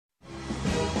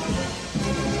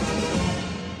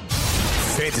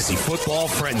Fantasy Football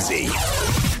Frenzy.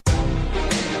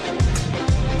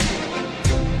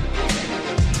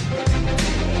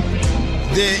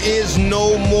 There is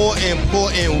no more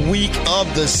important week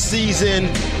of the season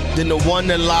than the one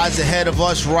that lies ahead of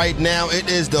us right now. It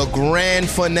is the grand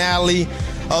finale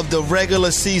of the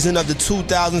regular season of the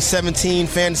 2017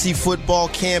 fantasy football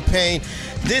campaign.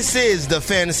 This is the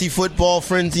Fantasy Football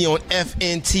Frenzy on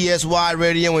FNTSY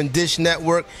Radio and Dish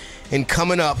Network. And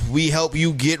coming up, we help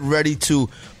you get ready to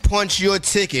punch your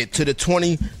ticket to the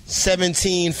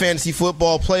 2017 fantasy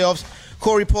football playoffs.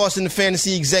 Corey Parson, the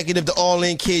fantasy executive, the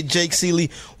all-in kid, Jake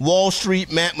Seeley, Wall Street,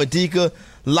 Matt Medica,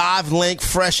 live link,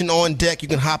 fresh and on deck. You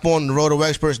can hop on to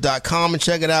rotoexperts.com and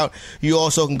check it out. You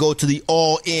also can go to the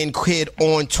all-in kid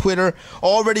on Twitter.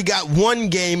 Already got one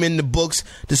game in the books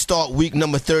to start week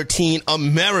number 13,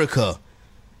 America.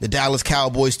 The Dallas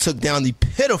Cowboys took down the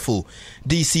pitiful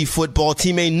DC football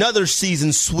team. Another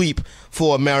season sweep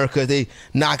for America. They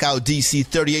knock out DC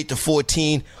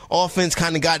 38-14. Offense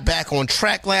kind of got back on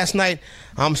track last night.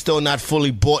 I'm still not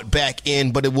fully bought back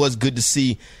in, but it was good to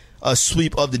see a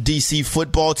sweep of the DC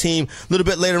football team. A little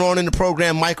bit later on in the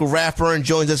program, Michael Rathburn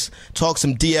joins us, talk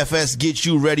some DFS, get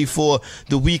you ready for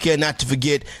the weekend. Not to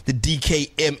forget the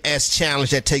DKMS challenge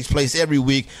that takes place every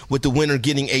week with the winner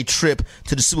getting a trip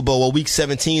to the Super Bowl. Well, week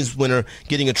 17's winner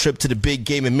getting a trip to the big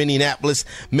game in Minneapolis,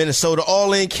 Minnesota.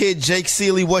 All-in kid, Jake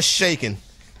Seeley, what's shaking?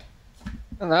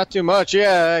 Not too much.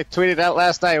 Yeah, I tweeted out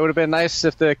last night. It would have been nice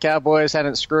if the Cowboys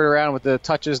hadn't screwed around with the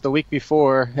touches the week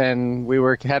before, and we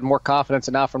had more confidence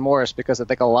in Alfred Morris, because I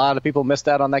think a lot of people missed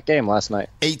out on that game last night.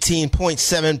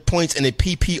 18.7 points and a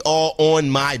PPR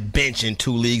on my bench in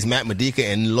 2 leagues, Matt Medica,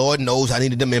 and Lord knows I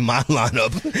needed them in my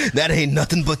lineup. That ain't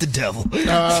nothing but the devil.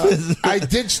 I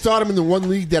did start him in the one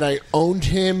league that I owned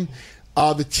him.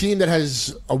 The team that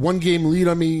has a 1-game lead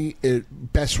on me,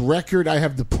 best record, I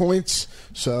have the points,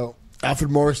 so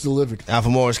Alfred Morris delivered.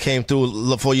 Alfred Morris came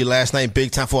through for you last night big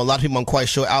time. For a lot of people, I'm quite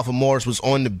sure Alfred Morris was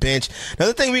on the bench.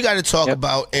 Another thing we got to talk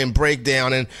about and break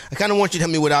down, and I kind of want you to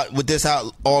help me with this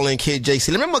out, all-in kid, JC.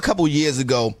 I remember a couple years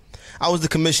ago, I was the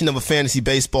commissioner of a fantasy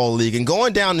baseball league, and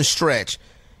going down the stretch,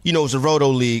 it was a roto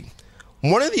league.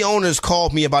 One of the owners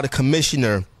called me about a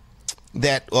commissioner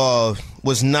that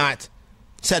was not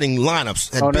setting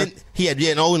lineups. An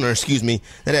owner,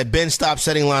 that had been stopped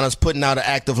setting lineups, putting out an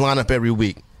active lineup every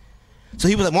week. So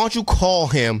he was like, why don't you call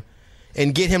him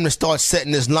and get him to start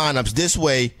setting his lineups? This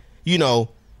way, you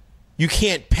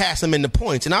can't pass him in the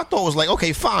points. And I thought it was like,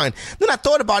 okay, fine. Then I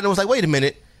thought about it and was like, wait a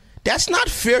minute. That's not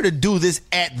fair to do this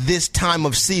at this time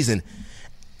of season.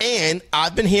 And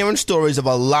I've been hearing stories of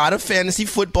a lot of fantasy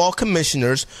football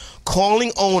commissioners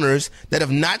calling owners that have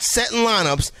not set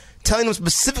lineups, telling them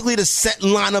specifically to set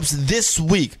lineups this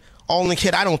week. All in the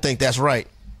kid, I don't think that's right.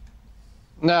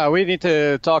 No, we need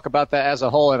to talk about that as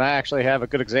a whole, and I actually have a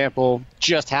good example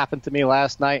just happened to me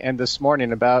last night and this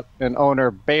morning about an owner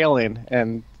bailing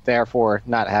and therefore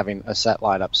not having a set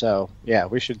lineup. So, yeah,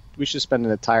 we should spend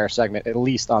an entire segment at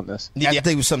least on this. Yeah, I think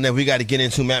it was something that we got to get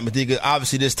into, Matt Medica.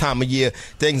 Obviously, this time of year,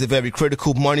 things are very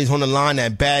critical. Money's on the line.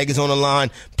 That bag is on the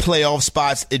line. Playoff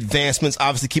spots, advancements,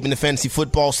 obviously keeping the fantasy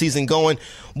football season going.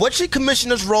 What should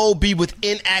commissioner's role be with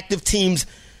inactive teams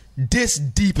this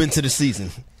deep into the season?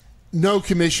 No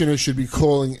commissioner should be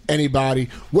calling anybody.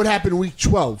 What happened week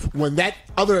 12 when that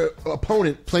other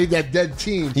opponent played that dead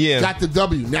team, got the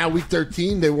W? Now week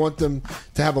 13, they want them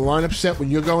to have a lineup set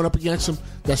when you're going up against them.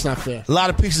 That's not fair. A lot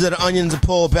of pieces of the onions are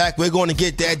pulled back. We're going to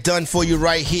get that done for you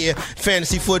right here.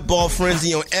 Fantasy Football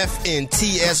Frenzy on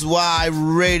FNTSY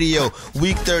Radio.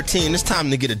 Week 13. It's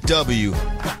time to get a W.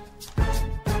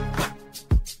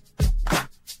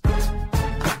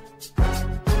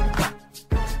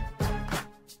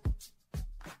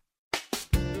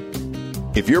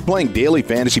 If you're playing daily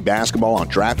fantasy basketball on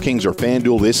DraftKings or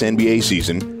FanDuel this NBA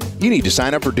season, you need to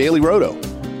sign up for Daily Roto.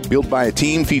 Built by a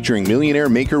team featuring millionaire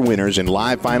maker winners and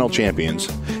live final champions,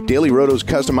 Daily Roto's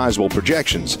customizable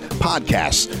projections,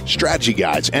 podcasts, strategy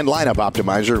guides, and lineup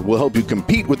optimizer will help you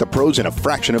compete with the pros in a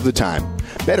fraction of the time.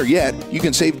 Better yet, you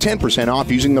can save 10%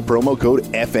 off using the promo code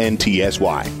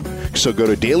FNTSY. So go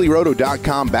to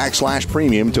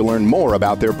dailyroto.com/premium to learn more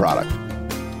about their product.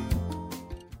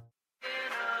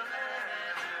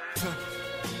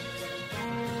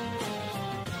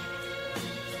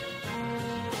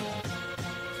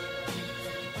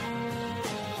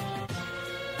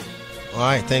 All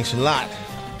right, thanks a lot.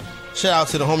 Shout out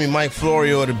to the homie Mike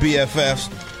Florio of the BFFs.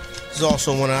 He's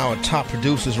also one of our top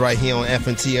producers right here on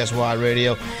FNTSY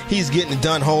Radio. He's getting it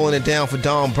done, holding it down for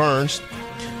Don Burns.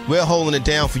 We're holding it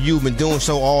down for you. Been doing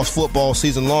so all football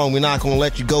season long. We're not going to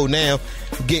let you go now.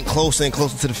 We're getting closer and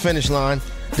closer to the finish line.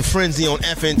 The Frenzy on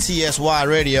FNTSY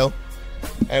Radio.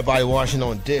 Everybody washing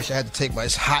on dish. I had to take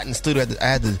it's hot in the studio. I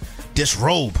had to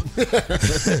disrobe. I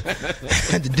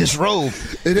had to disrobe.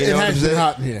 It has been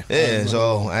hot in here. Yeah,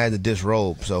 so I had to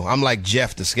disrobe. So I'm like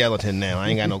Jeff the skeleton now. I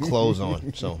ain't got no clothes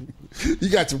on. So you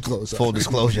got some clothes on. Full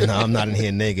disclosure, no, I'm not in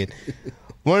here naked.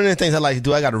 One of the things I like to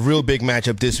do, I got a real big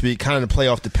matchup this week, kind of the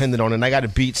playoff dependent on it, and I got to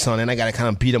beat Son, and I got to kind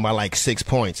of beat him by like 6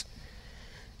 points.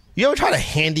 You ever try to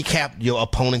handicap your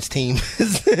opponent's team?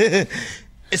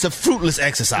 It's a fruitless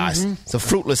exercise. Mm-hmm. It's a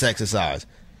fruitless exercise.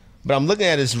 But I'm looking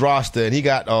at his roster, and he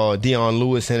got Dion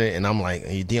Lewis in it, and I'm like,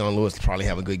 hey, Dion Lewis will probably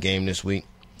have a good game this week.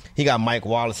 He got Mike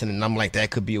Wallace in it, and I'm like,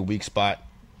 that could be a weak spot.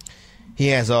 He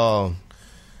has Jeremy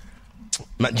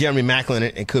Maclin in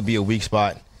it. It could be a weak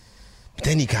spot. But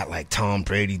then he got like Tom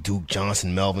Brady, Duke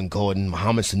Johnson, Melvin Gordon,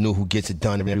 Mohamed Sanu, who gets it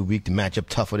done every week. The matchup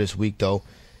tougher this week, though.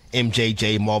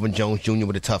 MJJ, Marvin Jones Jr.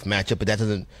 with a tough matchup, but that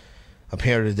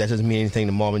doesn't mean anything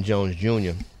to Marvin Jones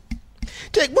Jr.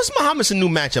 Jake, what's Mohamed Sanu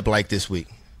matchup like this week?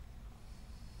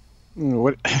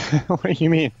 What do you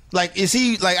mean? Like, is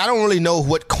he like? I don't really know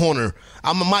what corner.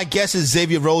 My guess is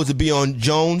Xavier Rhodes would be on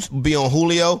Jones, would be on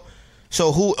Julio.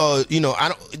 So who?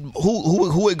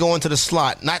 Who would go into the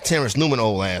slot? Not Terrence Newman,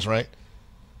 old ass, right?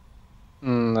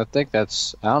 I think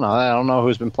that's. I don't know. I don't know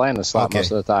who's been playing the slot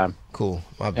most of the time. Cool.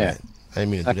 My bad. Yeah. I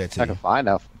didn't mean to do that to you. I can find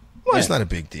out. Well, it's not a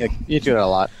big deal. You do it a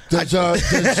lot.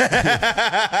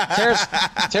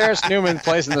 Terrence Newman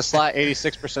plays in the slot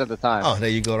 86% of the time. Oh, there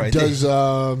you go, right there.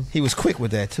 He was quick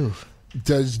with that, too.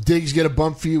 Does Diggs get a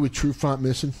bump for you with Trufant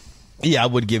missing? Yeah, I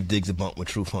would give Diggs a bump with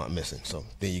Trufant missing. So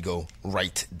there you go,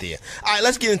 right there. All right,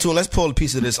 let's get into it. Let's pull a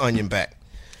piece of this onion back.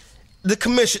 The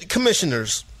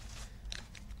commissioners,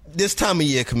 this time of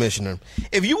year, commissioner,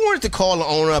 if you wanted to call the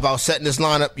owner about setting this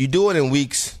lineup, you do it in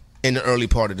weeks in the early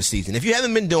part of the season. If you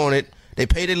haven't been doing it, they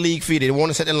pay the league fee, they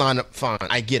want to set the lineup, fine.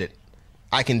 I get it.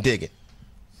 I can dig it.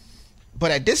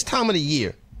 But at this time of the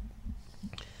year,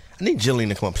 I need Jillian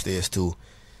to come upstairs too,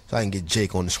 so I can get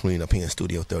Jake on the screen up here in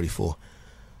Studio 34.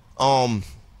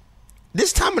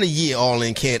 This time of the year, all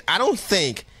in, kid, I don't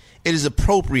think it is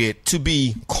appropriate to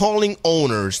be calling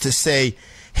owners to say,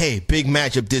 hey, big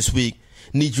matchup this week,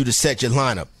 need you to set your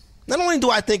lineup. Not only do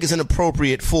I think it's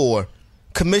inappropriate for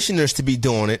commissioners to be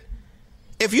doing it,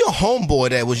 if your homeboy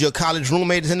that was your college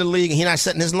roommate is in the league and he's not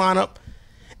setting his lineup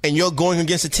and you're going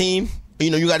against a team,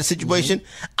 you got a situation,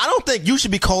 I don't think you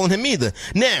should be calling him either.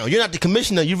 Now, you're not the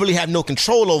commissioner. You really have no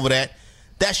control over that.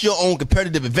 That's your own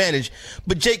competitive advantage.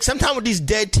 But, Jake, sometimes with these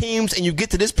dead teams and you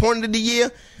get to this point of the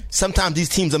year, sometimes these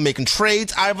teams are making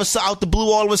trades out the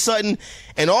blue all of a sudden,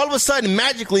 and all of a sudden,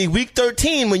 magically, week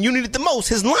 13, when you need it the most,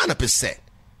 his lineup is set.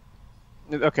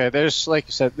 Okay, there's, like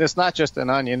you said, it's not just an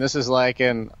onion. This is like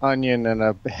an onion and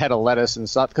a head of lettuce and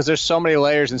stuff, because there's so many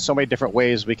layers and so many different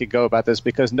ways we could go about this,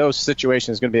 because no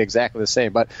situation is going to be exactly the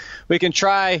same. But we can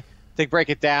try to break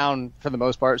it down for the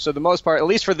most part. So the most part, at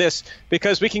least for this,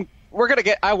 because we're going to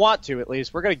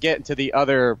get into the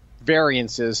other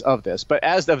variances of this. But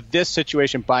as of this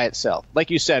situation by itself,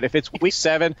 like you said, if it's week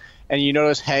 7 and you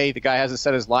notice, hey, the guy hasn't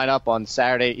set his lineup on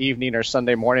Saturday evening or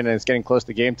Sunday morning and it's getting close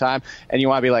to game time, and you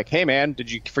want to be like, hey, man,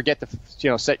 did you forget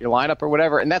to set your lineup or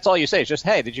whatever? And that's all you say. It's just,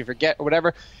 hey, did you forget or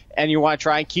whatever? And you want to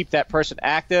try and keep that person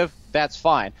active, that's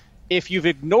fine. If you've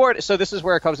ignored, so this is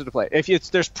where it comes into play.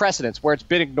 If there's precedence where it's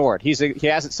been ignored, he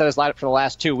hasn't set his lineup for the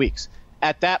last 2 weeks.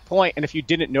 At that point, and if you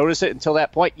didn't notice it until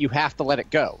that point, you have to let it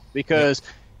go, because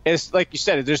it's like you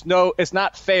said, it's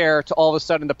not fair to all of a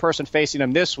sudden the person facing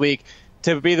him this week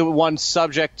to be the one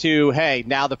subject to, hey,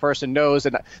 now the person knows,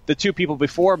 and the 2 people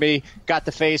before me got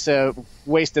to face a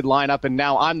wasted lineup, and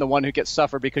now I'm the one who gets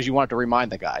suffered because you wanted to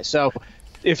remind the guy. So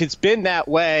if it's been that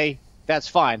way, that's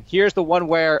fine. Here's the one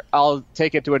where I'll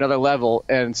take it to another level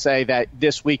and say that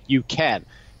this week you can.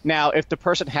 Now, if the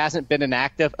person hasn't been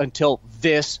inactive until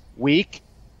this week,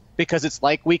 because it's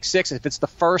like week 6, if it's the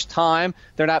first time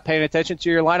they're not paying attention to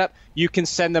your lineup, you can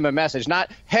send them a message.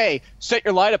 Not, hey, set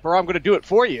your lineup or I'm going to do it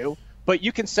for you. But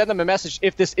you can send them a message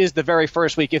if this is the very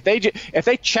first week. If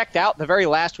they checked out the very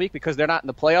last week because they're not in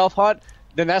the playoff hunt,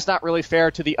 then that's not really fair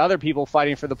to the other people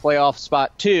fighting for the playoff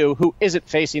spot too, who isn't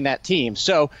facing that team.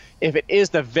 So if it is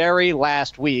the very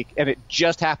last week and it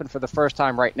just happened for the first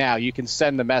time right now, you can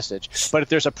send the message. But if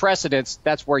there's a precedence,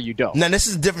 that's where you don't. Now, this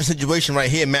is a different situation right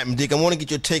here, Matt and Dick. I want to get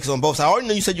your takes on both sides. I already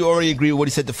know you said you already agree with what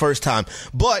he said the first time,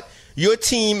 but your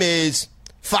team is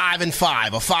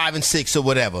 5-5 or 5-6 or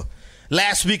whatever.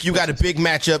 Last week, you got a big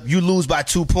matchup. You lose by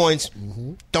 2 points.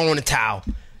 Throw in the towel.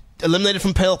 Eliminated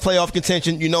from playoff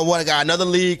contention. You know what? I got another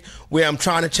league where I'm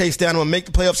trying to chase down. I'm going to make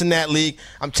the playoffs in that league.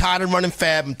 I'm tired of running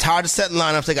fab. I'm tired of setting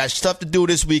lineups. I got stuff to do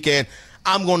this weekend.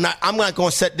 I'm not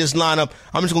going to set this lineup.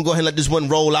 I'm just going to go ahead and let this one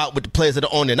roll out with the players that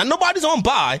are on there. Now, nobody's on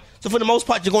bye, so for the most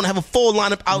part, you're going to have a full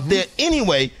lineup out there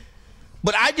anyway.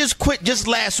 But I just quit just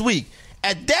last week.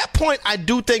 At that point, I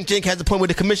do think Jake has a point where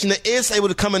the commissioner is able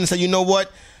to come in and say, you know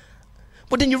what?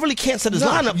 But then you really can't set his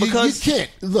lineup because you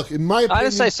can't. Look, in my opinion, I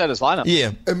didn't say set his lineup.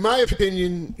 Yeah, in my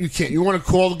opinion, you can't. You want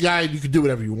to call the guy, you can do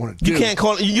whatever you want to do. You can't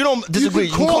call. You don't disagree.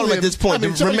 You can call him at this point.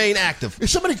 Remain active. If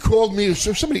somebody called me, or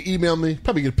if somebody emailed me,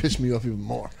 probably gonna piss me off even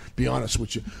more. Be honest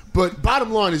with you. But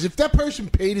bottom line is, if that person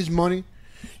paid his money,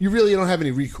 you really don't have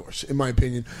any recourse, in my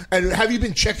opinion. And have you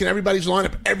been checking everybody's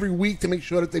lineup every week to make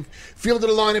sure that they've fielded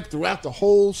a lineup throughout the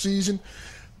whole season?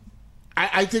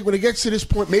 I think when it gets to this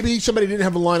point, maybe somebody didn't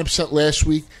have a lineup set last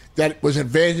week that was an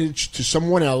advantage to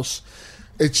someone else.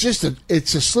 It's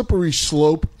a slippery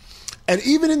slope. And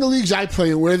even in the leagues I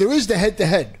play in, where there is the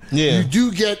head-to-head, you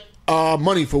do get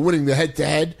money for winning the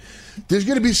head-to-head. There's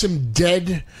going to be some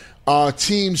dead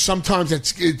teams sometimes.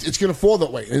 It's going to fall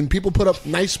that way. And people put up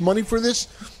nice money for this.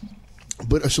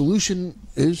 But a solution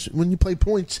is when you play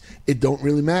points, it don't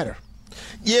really matter.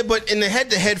 Yeah, but in the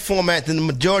head-to-head format, the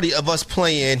majority of us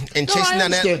playing and chasing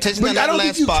down that last spot. I don't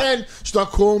think you can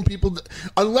start calling people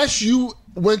unless you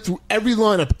went through every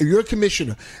lineup. If you're a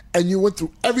commissioner and you went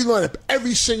through every lineup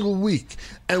every single week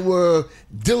and were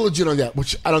diligent on that,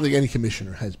 which I don't think any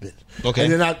commissioner has been. Okay,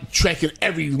 and they're not tracking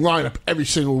every lineup every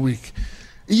single week.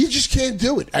 You just can't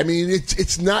do it. I mean,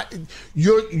 it's not.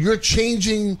 You're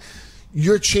changing.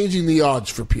 You're changing the odds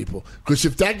for people. Because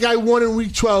if that guy won in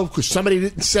week 12 because somebody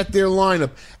didn't set their lineup,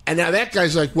 and now that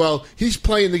guy's like, well, he's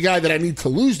playing the guy that I need to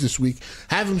lose this week,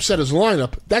 have him set his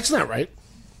lineup, that's not right.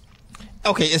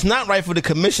 Okay, it's not right for the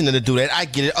commissioner to do that. I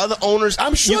get it. Other owners,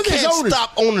 I'm sure you can't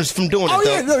stop owners from doing it. Oh,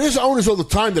 yeah, no, there's owners all the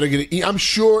time that are going to. I'm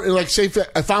sure, like, say,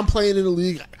 if I'm playing in a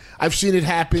league, I've seen it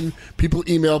happen. People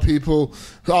email people,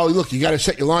 oh, look, you got to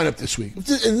set your lineup this week. And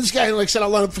this guy, like, set our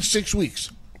lineup for 6 weeks.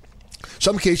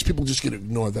 Some cases, people just going to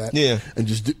ignore that and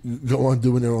just go on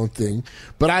doing their own thing.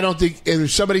 But I don't think, and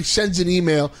if somebody sends an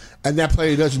email and that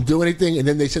player doesn't do anything, and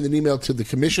then they send an email to the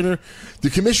commissioner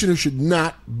should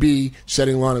not be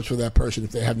setting lineups for that person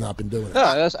if they have not been doing it.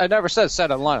 No, I never said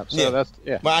set a lineup. So that's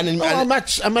But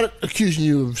I'm not accusing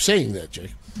you of saying that,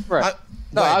 Jake. Right.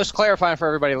 I was clarifying for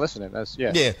everybody listening. That's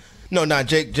No,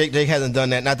 Jake hasn't done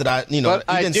that. Not that I, But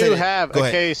I do have a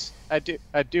case. I do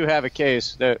have a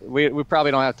case that we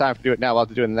probably don't have time to do it now. We'll have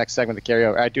to do it in the next segment to carry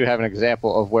over. I do have an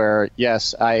example of where,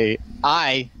 yes, I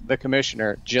the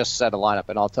commissioner, just set a lineup,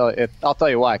 and I'll tell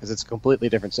you why, because it's a completely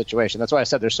different situation. That's why I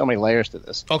said there's so many layers to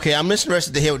this. Okay, I'm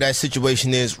interested to hear what that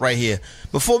situation is right here.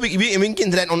 Before we can get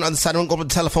into that on the other side, I'm going to go to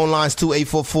the telephone lines to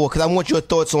 844, because I want your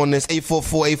thoughts on this,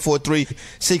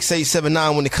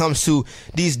 844-843-6879, when it comes to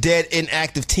these dead,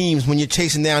 inactive teams, when you're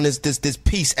chasing down this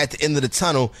piece at the end of the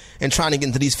tunnel and trying to get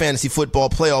into these fantasy football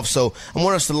playoffs. So I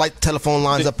want us to light the telephone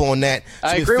lines up on that. So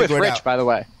I agree with Rich, by the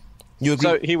way. You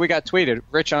agree? So we got tweeted,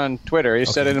 Rich on Twitter. He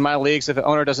said, in my leagues, if the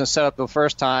owner doesn't set up the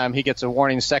first time, he gets a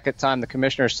warning the second time. The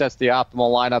commissioner sets the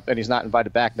optimal lineup, and he's not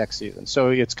invited back next season. So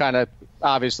it's kind of,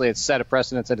 obviously, it's set a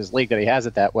precedence in his league that he has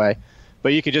it that way.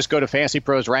 But you could just go to Fantasy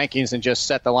Pros rankings and just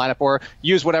set the lineup, or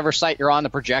use whatever site you're on, the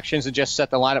projections, and just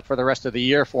set the lineup for the rest of the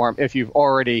year for him if you've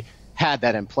already had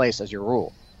that in place as your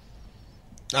rule.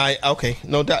 Okay,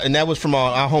 no doubt. And that was from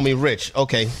our homie Rich.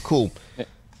 Okay, cool.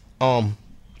 And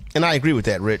I agree with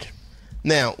that, Rich.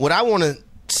 Now, what I want to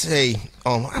say,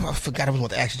 I forgot I was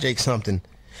going to ask Jake something.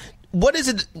 What is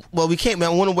it? Well, we can't. I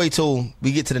want to wait till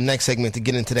we get to the next segment to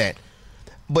get into that.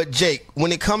 But Jake,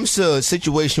 when it comes to a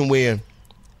situation where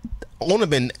owner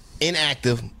been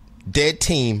inactive, dead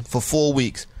team for 4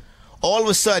 weeks, all of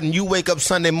a sudden you wake up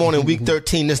Sunday morning, week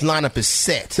 13, this lineup is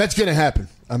set. That's going to happen.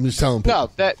 I'm just telling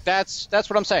people. No, that's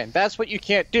what I'm saying. That's what you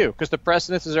can't do, because the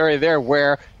precedence is already there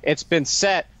where it's been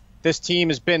set. This team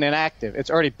has been inactive.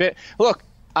 It's already been. Look,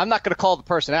 I'm not going to call the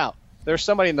person out. There's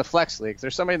somebody in the flex leagues.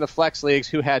 There's somebody in the flex leagues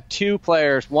who had 2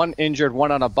 players, one injured,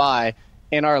 one on a bye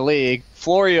in our league.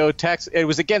 Florio it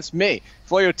was against me.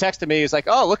 Florio texted me. He's like,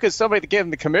 "Oh, look at somebody that gave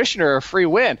the commissioner a free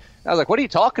win." And I was like, "What are you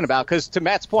talking about?" Because to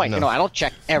Matt's point, I don't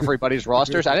check everybody's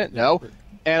rosters. I didn't know.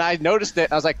 And I noticed it,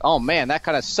 and I was like, oh, man, that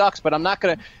kind of sucks, but I'm not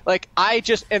going to, I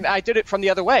did it from the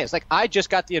other way. It's like, I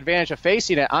just got the advantage of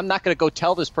facing it. I'm not going to go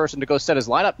tell this person to go set his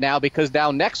lineup now, because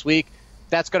now next week,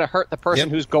 that's going to hurt the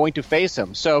person who's going to face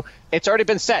him. So it's already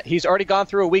been set. He's already gone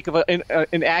through a week of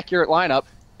an accurate lineup.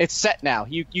 It's set now.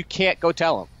 You can't go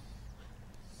tell him.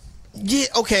 Yeah,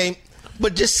 okay,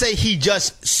 but just say he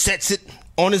just sets it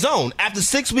on his own. After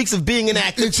 6 weeks of being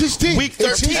inactive, it's his team. Week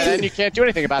 13. And then you can't do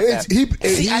anything about that.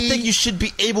 I think you should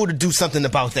be able to do something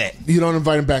about that. You don't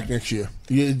invite him back next year.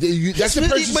 That's the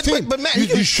person's team. But Matt,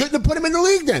 you shouldn't have put him in the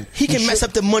league then. He can mess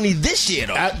up the money this year,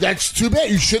 though. That's too bad.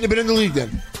 You shouldn't have been in the league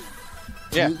then.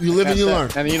 Yeah, you live and you learn.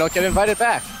 And you don't get invited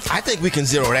back. I think we can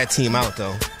zero that team out,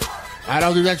 though. I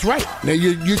don't think that's right. Now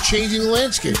you're changing the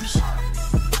landscapes.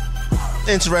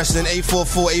 Interesting.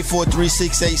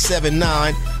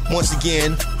 844-843-6879. Once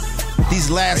again, these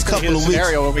last couple of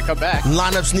weeks, when we come back,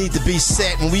 lineups need to be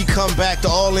set. When we come back, the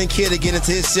All-In Kid to get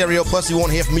into his scenario. Plus, we want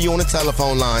to hear from you on the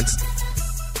telephone lines.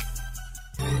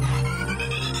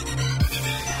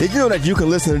 Did you know that you can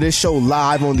listen to this show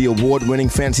live on the award-winning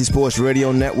Fantasy Sports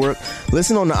Radio Network?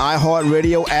 Listen on the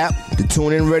iHeartRadio app, the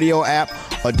TuneIn Radio app,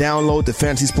 or download the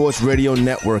Fantasy Sports Radio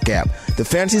Network app. The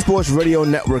Fantasy Sports Radio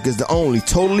Network is the only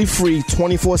totally free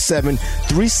 24/7,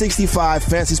 365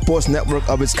 Fantasy Sports Network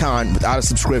of its kind without a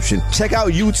subscription. Check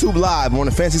out YouTube Live on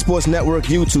the Fantasy Sports Network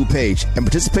YouTube page and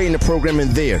participate in the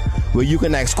programming there, where you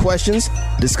can ask questions,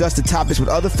 discuss the topics with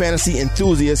other fantasy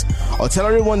enthusiasts, or tell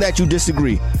everyone that you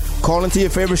disagree. Call into your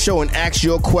favorite show and ask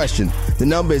your question. The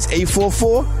number is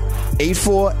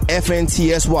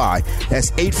 844-84-FNTSY.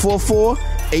 That's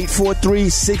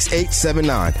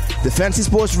 844-843-6879. The Fantasy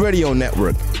Sports Radio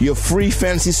Network, your free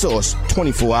fantasy source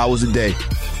 24 hours a day.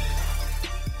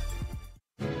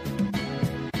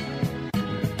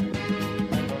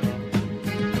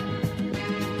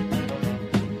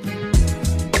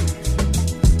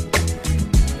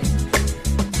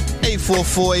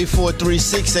 Four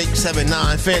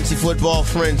 843-6879. Fantasy Football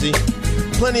Frenzy.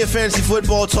 Plenty of fantasy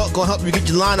football talk gonna help you get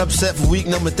your lineup set for week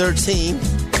number 13.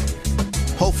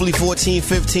 Hopefully 14,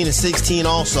 15, and 16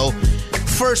 also.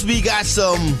 First, we got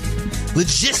some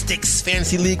logistics,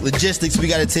 fantasy league logistics we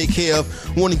got to take care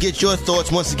of. Want to get your thoughts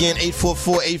once again.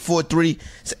 844-843.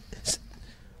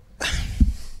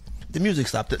 The music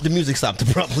stopped. The music stopped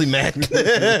abruptly, Matt.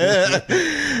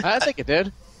 I think it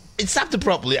did. It stopped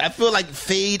abruptly. I feel like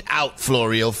fade out,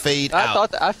 Florio. Fade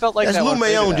out. I felt like that. Lou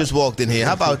Mayon just walked in here.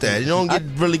 How about that? You don't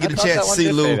really get a chance to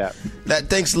see Lou.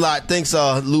 Thanks a lot. Thanks,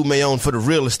 Lou Mayon, for the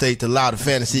real estate to allow the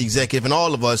fantasy executive and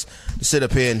all of us to sit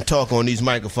up here and talk on these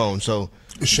microphones. So,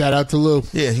 shout out to Lou.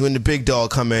 Yeah, when the big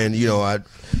dog come in, he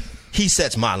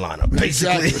sets my lineup,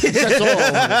 basically. Exactly. That's all.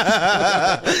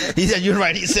 He said, you're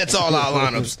right. He sets all our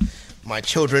lineups. My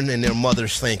children and their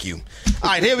mothers, thank you.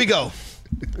 All right, here we go.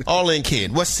 All-In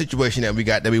Kid. What's the situation that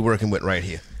we're working with right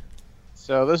here?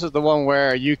 So this is the one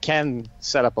where you can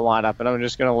set up a lineup, and I'm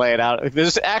just going to lay it out.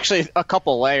 There's actually a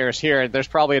couple layers here. There's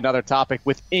probably another topic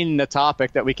within the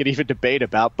topic that we could even debate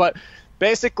about. But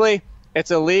basically,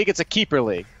 it's a league. It's a keeper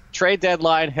league. Trade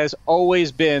deadline has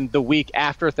always been the week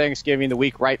after Thanksgiving, the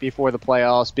week right before the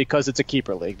playoffs, because it's a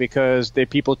keeper league, because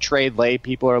people trade late.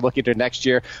 People are looking to next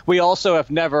year. We also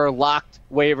have never locked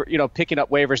picking up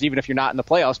waivers even if you're not in the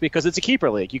playoffs, because it's a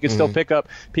keeper league. You can still pick up.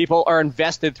 People are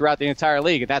invested throughout the entire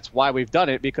league, and that's why we've done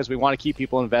it, because we want to keep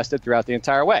people invested throughout the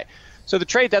entire way. So the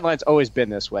trade deadline's always been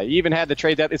this way. You even had the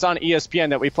trade deadline. It's on ESPN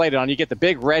that we played it on. You get the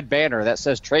big red banner that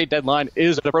says trade deadline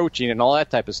is approaching and all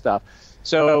that type of stuff.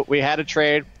 So we had a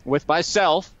trade with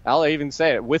myself. I'll even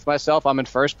say it. With myself, I'm in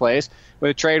first place.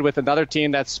 With a trade with another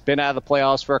team that's been out of the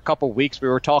playoffs for a couple weeks. We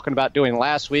were talking about doing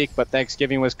last week, but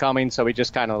Thanksgiving was coming, so we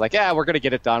just kind of we're going to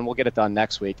get it done. We'll get it done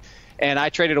next week. And I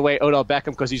traded away Odell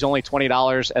Beckham because he's only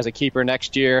 $20 as a keeper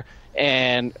next year.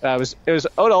 And it was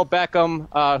Odell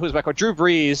Beckham, who's back? Drew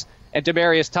Brees and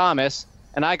Demaryius Thomas.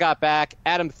 And I got back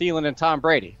Adam Thielen and Tom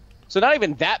Brady. So not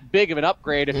even that big of an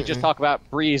upgrade if you just talk about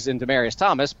Brees and Demaryius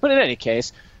Thomas. But in any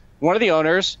case, one of the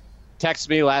owners texted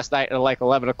me last night at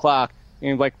 11 o'clock,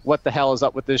 and what the hell is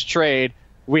up with this trade?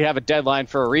 We have a deadline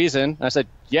for a reason. And I said,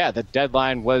 yeah, the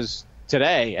deadline was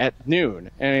today at noon.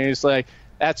 And he's like,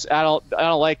 I don't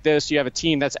like this. You have a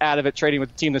team that's out of it, trading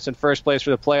with the team that's in first place for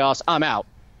the playoffs. I'm out.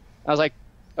 I was like,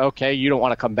 okay, you don't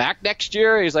want to come back next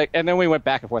year? He's like, and then we went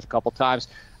back and forth a couple times.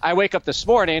 I wake up this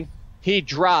morning. He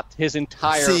dropped his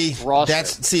entire roster.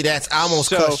 I almost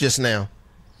cussed just now.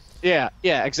 Yeah,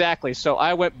 exactly. So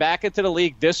I went back into the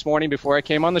league this morning before I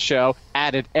came on the show,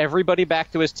 added everybody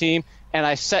back to his team, and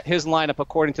I set his lineup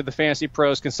according to the Fantasy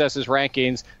Pros consensus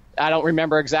rankings. I don't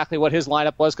remember exactly what his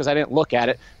lineup was because I didn't look at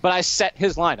it, but I set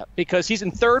his lineup because he's in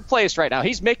third place right now.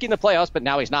 He's making the playoffs, but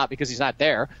now he's not because he's not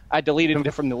there. I deleted him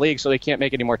from the league so he can't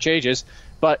make any more changes,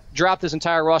 but dropped his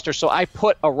entire roster. So I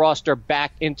put a roster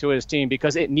back into his team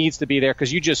because it needs to be there,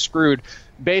 because you just screwed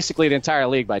basically the entire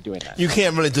league by doing that. You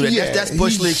can't really do that. Yeah, that's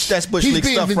Bush League. That's Bush League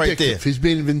stuff right there. He's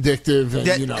being vindictive,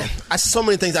 and so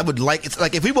many things I would like. It's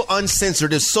like if we were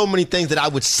uncensored, there's so many things that I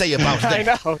would say about that. I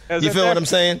know. You feel what I'm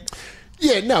saying?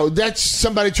 Yeah, no, that's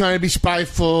somebody trying to be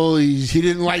spiteful. He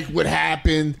didn't like what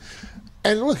happened.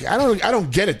 And look, I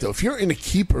don't get it though. If you're in a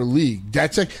keeper league,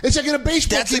 it's like in a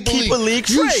baseball. That's a keeper league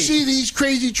trade. You see these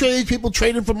crazy trades, people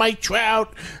trading for Mike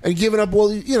Trout and giving up all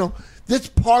these, that's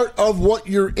part of what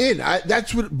you're in.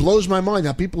 That's what blows my mind,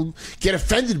 how people get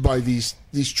offended by these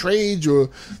trades or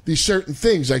these certain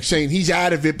things, like saying he's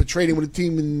out of it but trading with a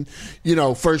team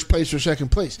in first place or second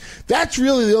place. That's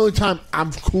really the only time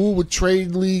I'm cool with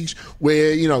trade leagues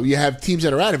where you have teams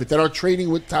that are out of it that are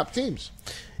trading with top teams.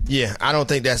 Yeah, I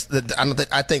think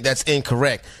that's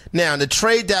incorrect. Now, the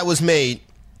trade that was made,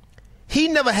 he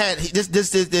never had this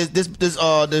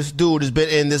dude has been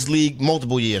in this league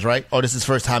multiple years, right? Or this is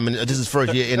first year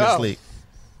in this league.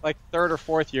 Like third or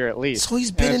fourth year at least. So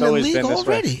he's been in the league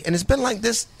already, and it's been like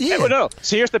this. Yeah. No.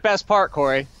 So here's the best part,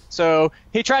 Corey. So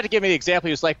he tried to give me the example.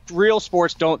 He was like, real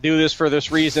sports don't do this for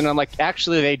this reason. I'm like,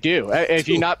 actually, they do. If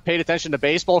you not paid attention to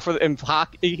baseball and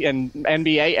hockey and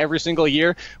NBA every single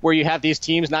year where you have these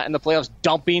teams not in the playoffs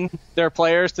dumping their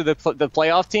players to the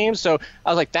playoff teams. So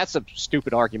I was like, that's a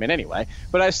stupid argument anyway.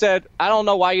 But I said, I don't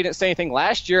know why you didn't say anything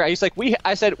last year. I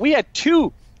said we had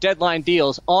 2 deadline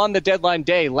deals on the deadline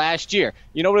day last year.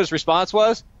 You know what his response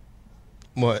was?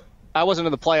 What? I wasn't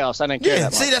in the playoffs. I didn't care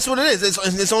that much. See, that's what it is.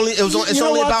 It's only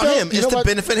about him. It's to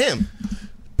benefit him.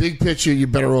 Big picture, you're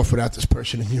better off without this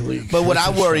person in your league. But what I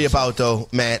worry about, though,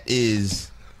 Matt,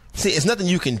 is it's nothing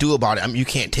you can do about it. I mean, you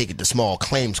can't take it to small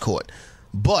claims court.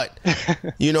 But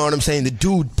you know what I'm saying? The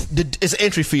dude, it's an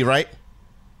entry fee, right?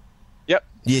 Yep.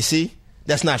 You see,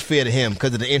 that's not fair to him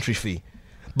because of the entry fee.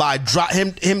 By drop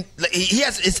him, he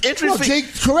has his entry fee.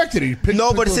 Jake corrected it.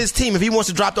 But it's his team. If he wants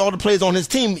to drop all the players on his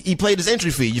team, he played his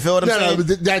entry fee. You feel what I'm saying? No,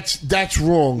 but that's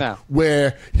wrong. No.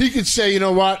 Where he could say, you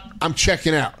know what, I'm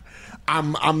checking out.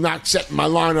 I'm not setting my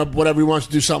lineup, whatever he wants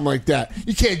to do, something like that.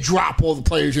 You can't drop all the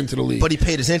players into the league. But he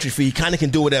paid his entry fee. He kind of can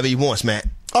do whatever he wants, Matt.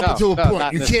 Up until a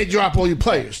point. You can't drop all your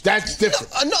players. That's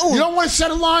different. No. You don't want to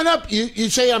set a lineup. You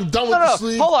say, I'm done with this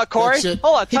league. Hold on, Corey. Hold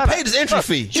on. He paid his entry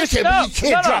fee. You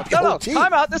can't drop your whole team.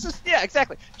 Time out. Yeah,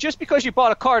 exactly. Just because you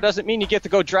bought a car doesn't mean you get to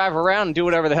go drive around and do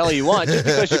whatever the hell you want. Just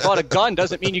because you bought a gun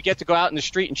doesn't mean you get to go out in the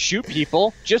street and shoot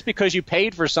people. Just because you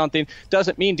paid for something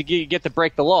doesn't mean you get to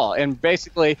break the law. And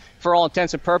basically, for all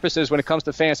intents and purposes, when it comes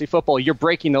to fantasy football, you're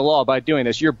breaking the law by doing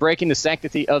this. You're breaking the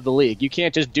sanctity of the league. You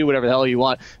can't just do whatever the hell you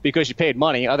want because you paid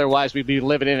money. Otherwise, we'd be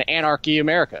living in anarchy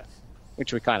America,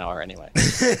 which we kind of are anyway.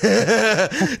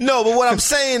 No, but what I'm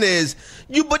saying is,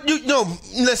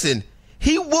 listen,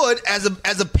 he would, as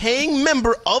a paying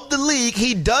member of the league,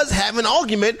 he does have an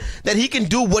argument that he can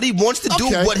do what he wants to do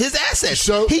with his assets.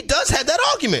 So he does have that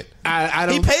argument.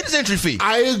 He paid his entry fee.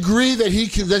 I agree that he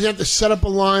doesn't have to set up a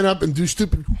lineup and do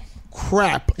stupid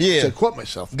crap. Yeah. I quote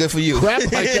myself. Good for you. Crap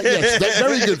like that. Yes, that's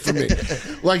very good for me.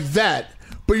 Like that.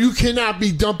 But you cannot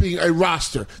be dumping a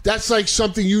roster. That's like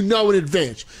something you know in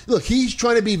advance. Look, he's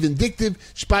trying to be vindictive,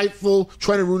 spiteful,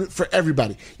 trying to ruin it for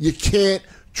everybody. You can't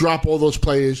drop all those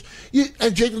players.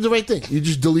 And Jake did the right thing. You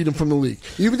just delete them from the league.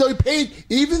 Even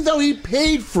though he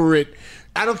paid for it,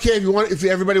 I don't care if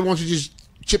everybody wants to just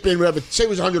chip in whatever. Say it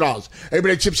was $100.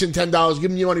 Everybody chips in $10, give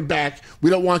them your money back. We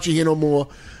don't want you here no more.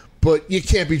 But you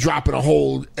can't be dropping a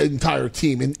whole entire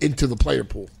team into the player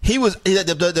pool. He was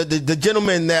the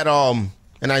gentleman that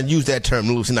and I use that term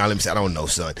loosely. Now let me say I don't know,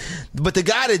 son. But the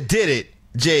guy that did it,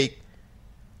 Jake,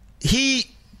 he's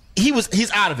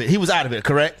out of it. He was out of it,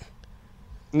 correct?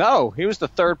 No, he was the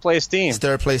third place team. It's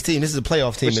third place team. This is a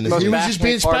playoff team. He was just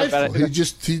being spiteful.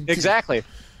 Exactly.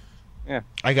 Yeah.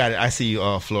 I got it. I see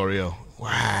you, Florio.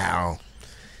 Wow.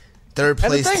 Third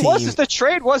place team. And the thing was, the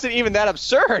trade wasn't even that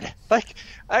absurd. Like,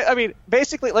 I mean,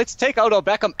 basically, let's take Odell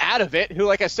Beckham out of it, who,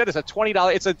 like I said, is it's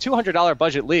a $200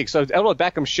 budget league. So Odell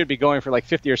Beckham should be going for like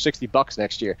 $50 or $60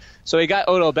 next year. So he got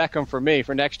Odell Beckham for me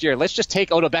for next year. Let's just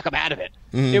take Odell Beckham out of it.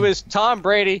 Mm-hmm. It was Tom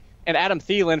Brady and Adam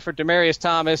Thielen for Demaryius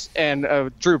Thomas and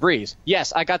Drew Brees.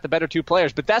 Yes, I got the better 2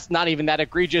 players, but that's not even that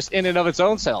egregious in and of its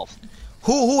own self.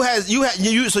 Who has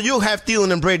you? So you'll have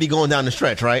Thielen and Brady going down the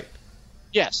stretch, right?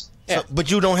 Yes. Yeah. So, but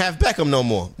you don't have Beckham no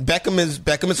more. Beckham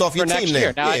is off your team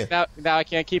now. Now I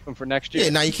can't keep him for next year.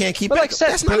 Yeah, now you can't keep. But Beckham. like I said,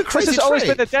 that's not a crazy this has always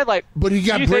trade. been the deadline. But you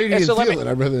got Brady and Thielen.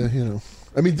 I'd rather,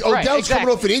 I mean, Odell's coming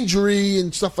off an injury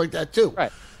and stuff like that too.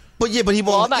 Right. But he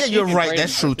won't. Yeah, you're right.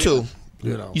 That's true too.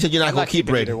 You said you're not going to keep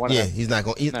Brady. Yeah, he's not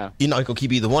going. You're not going to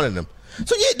keep either one of them.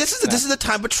 So yeah, this is the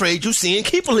type of trade you see in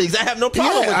keeper leagues. I have no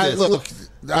problem with this. Look,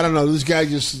 I don't know. This guy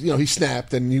just he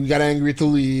snapped and he got angry at the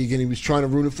league and he was trying to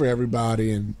ruin it for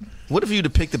everybody. And what if you'd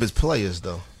have picked up his players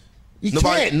though? You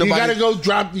can't. You got to go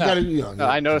drop.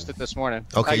 I noticed it this morning.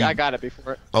 Okay, I got it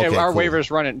before. Okay, our cool.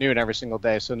 waivers run at noon every single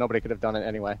day, so nobody could have done it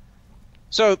anyway.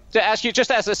 So to ask you, just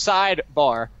as a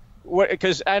sidebar,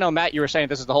 because I know, Matt, you were saying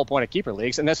this is the whole point of keeper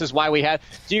leagues, and this is why we had.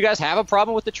 Do you guys have a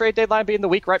problem with the trade deadline being the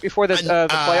week right before the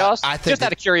playoffs? I think just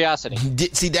out of curiosity.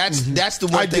 See, that's the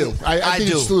one thing. I think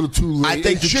it's a little too late. I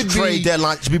think the trade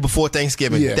deadline should be before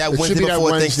Thanksgiving. Yeah, that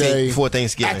Wednesday before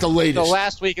Thanksgiving. At the latest. So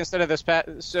last week instead of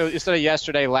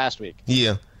yesterday, last week.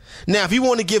 Yeah. Now, if you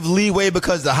want to give leeway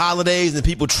because of the holidays and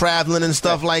people traveling and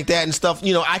stuff like that and stuff,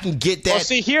 I can get that. Well,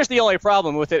 see, here's the only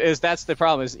problem with it is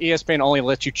ESPN only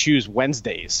lets you choose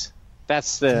Wednesdays.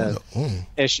 That's the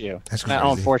issue. That's crazy.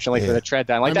 Unfortunately for the trade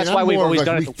deadline. That's why we've always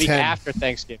done it the week after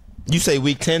Thanksgiving. You say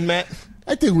week 10, Matt?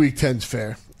 I think week 10's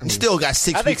fair. You still got 6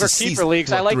 weeks. I think for keeper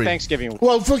leagues, I like Thanksgiving.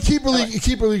 Well, for keeper league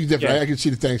is different. Yeah. I can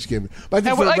see the Thanksgiving. But I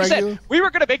think like I said, we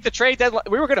were going to make the trade deadline.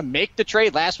 We were going to make the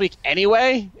trade last week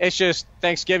anyway. It's just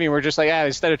Thanksgiving. We're just like,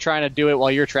 instead of trying to do it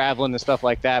while you're traveling and stuff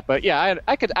like that. But yeah,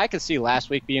 I could see last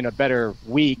week being a better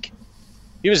week.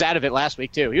 He was out of it last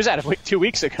week too. He was out of it 2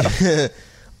 weeks ago.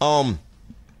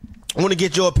 I want to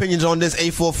get your opinions on this,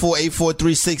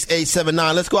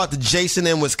 844-843-6879. Let's go out to Jason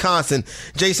in Wisconsin.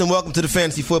 Jason, welcome to the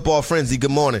Fantasy Football Frenzy.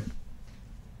 Good morning.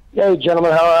 Hey,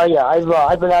 gentlemen, how are you?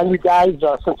 I've been on you guys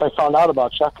since I found out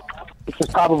about you. This is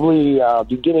probably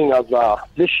beginning of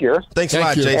this year. Thanks a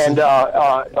lot, Jason.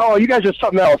 And you guys are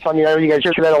something else. I mean, I know you guys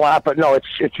hear that a lot, but no,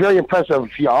 it's very impressive.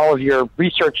 All of your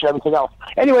research and everything else.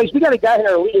 Anyways, we got a guy in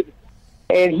our league,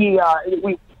 and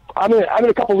I'm in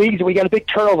a couple leagues, and we got a big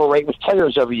turnover rate with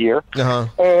players every year. Uh-huh.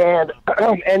 And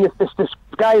this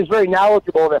guy is very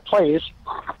knowledgeable that plays,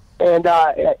 and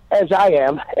as I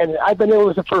am, and I've been in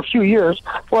with him for a few years.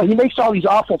 Well, he makes all these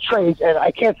awful trades, and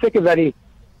I can't think of any.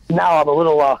 Now I'm a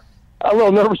little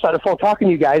nervous on the phone talking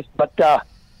to you guys, but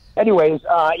anyways,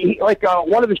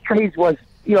 one of his trades was,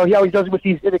 he always does it with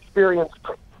these inexperienced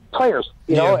players,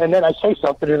 know, and then I say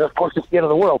something, and of course it's the end of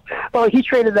the world. Well, he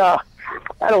traded.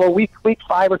 I don't know, week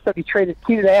 5 or something, he traded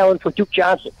Keenan Allen for Duke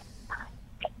Johnson.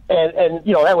 And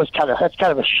that's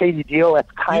kind of a shady deal. That's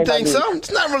you think so? It's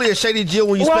not really a shady deal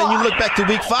when you look back to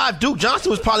week 5. Duke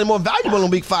Johnson was probably more valuable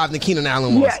in week 5 than Keenan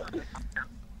Allen was.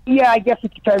 Yeah, I guess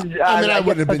it depends. I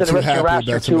wouldn't have been too happy about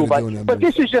somebody doing that. But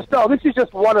this is just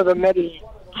one of the many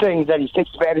things that he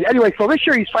takes advantage. Anyway, so this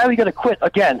year he's finally going to quit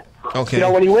again. Okay.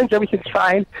 When he wins, everything's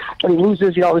fine. When he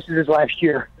loses, this is his last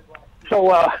year. So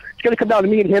it's going to come down to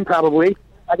me and him probably.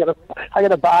 I got to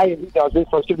buy, and he doesn't,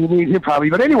 so it's going to be me and him probably.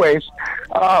 But anyways,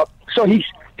 so he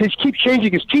keeps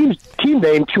changing his team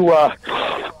name to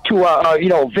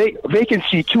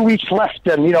vacancy, 2 weeks left,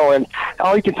 and and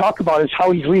all he can talk about is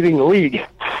how he's leaving the league,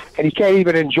 and he can't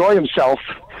even enjoy himself.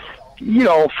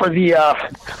 For the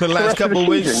last couple of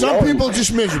weeks. Some people are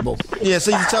just miserable. Yeah,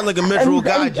 so you sound like a miserable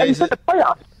guy, Jason.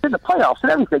 In the playoffs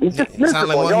and everything. He's just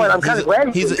miserable, and I'm kind of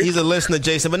glad he's a listener,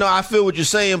 Jason. But no, I feel what you're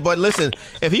saying. But listen,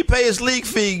 if he pays his league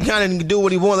fee, he kind of do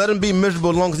what he wants. Let him be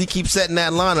miserable as long as he keeps setting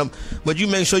that lineup. But you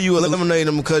make sure you eliminate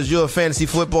him because you're a Fantasy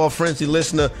Football Frenzy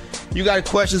listener. You got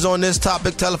questions on this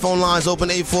topic? Telephone lines open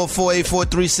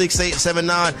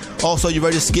 844-843-6879. Also, you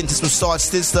ready to get into some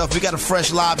start-sit stuff? We got a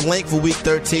fresh live link for Week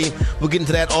 13. We'll get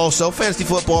into that also. Fantasy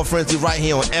Football Frenzy right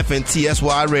here on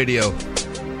FNTSY Radio.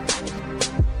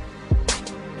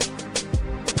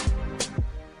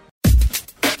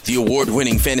 The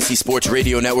award-winning Fantasy Sports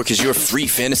Radio Network is your free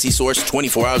fantasy source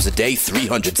 24 hours a day,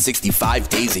 365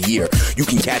 days a year. You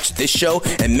can catch this show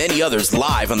and many others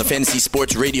live on the Fantasy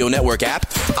Sports Radio Network app,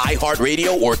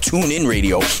 iHeartRadio, or TuneIn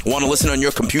Radio. Want to listen on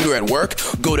your computer at work?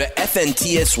 Go to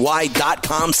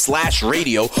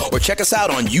fntsy.com/radio or check us out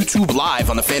on YouTube Live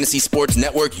on the Fantasy Sports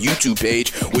Network YouTube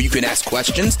page, where you can ask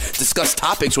questions, discuss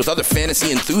topics with other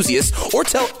fantasy enthusiasts, or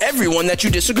tell everyone that you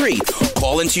disagree.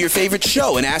 Call into your favorite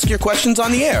show and ask your questions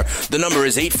on the air. The number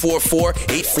is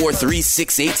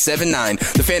 844-843-6879.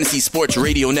 The Fantasy Sports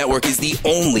Radio Network is the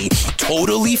only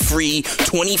totally free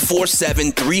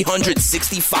 24/7,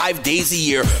 365 days a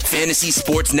year fantasy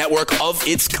sports network of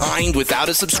its kind without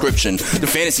a subscription. The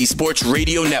Fantasy Sports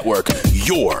Radio Network,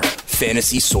 your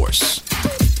fantasy source.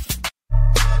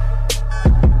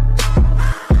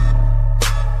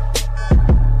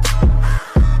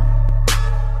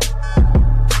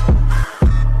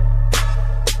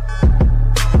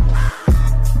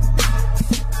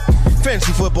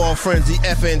 Fantasy Football Frenzy,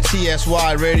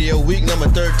 FNTSY Radio, week number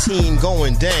 13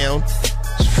 going down.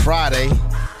 It's Friday.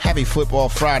 Happy Football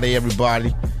Friday,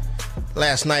 everybody.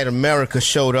 Last night, America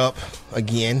showed up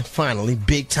again, finally,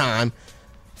 big time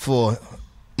for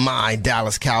my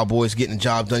Dallas Cowboys getting the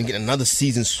job done, getting another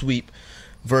season sweep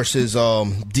versus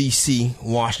D.C.,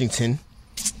 Washington,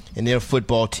 and their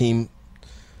football team.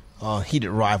 Heated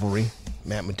rivalry,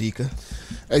 Matt Medica.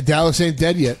 Hey, Dallas ain't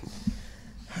dead yet.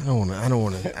 Went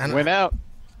out.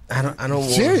 I don't.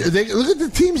 Seriously, look at the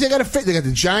teams they got to face. They got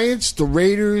the Giants, the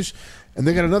Raiders, and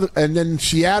they got another. And then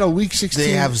Seattle, Week 16.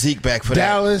 They have Zeke back for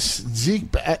Dallas, Zeke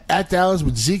at Dallas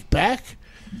with Zeke back.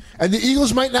 And the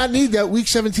Eagles might not need that Week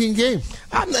 17 game.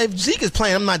 If Zeke is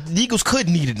playing, the Eagles could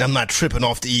need it. I'm not tripping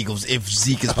off the Eagles if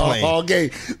Zeke is playing.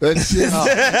 Okay. That's just, all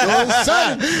of a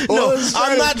sudden.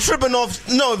 I'm not tripping off.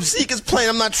 No, if Zeke is playing,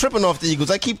 I'm not tripping off the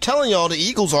Eagles. I keep telling y'all the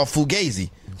Eagles are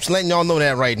fugazi. Just letting y'all know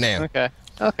that right now. Okay.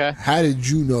 How did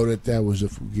you know that was a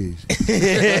fugazi?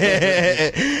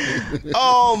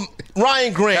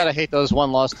 Ryan Grant. Gotta hate those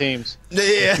one-loss teams.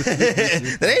 Yeah.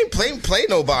 They ain't play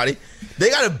nobody. They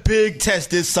got a big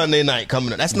test this Sunday night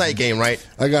coming up. That's night game, right?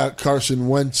 I got Carson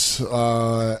Wentz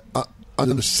under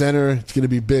the center. It's going to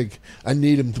be big. I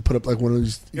need him to put up like one of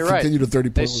these. You're right. Continue to 30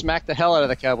 They points. smacked the hell out of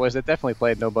the Cowboys. They definitely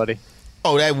played nobody.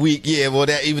 Oh, that week, yeah. Well,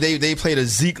 they played a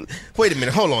Zeke. Wait a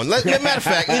minute, hold on. Matter of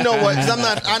fact, you know what? 'Cause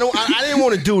I didn't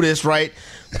want to do this, right?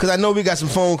 Because I know we got some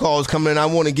phone calls coming in. I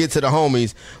want to get to the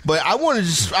homies, but I want to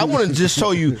just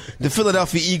show you the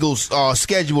Philadelphia Eagles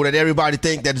schedule that everybody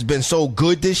think that has been so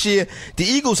good this year. The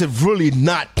Eagles have really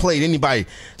not played anybody.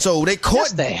 So they caught.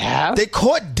 Yes, they have. They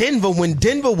caught Denver when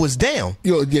Denver was down.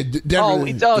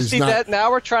 Denver. See that now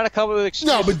we're trying to come up with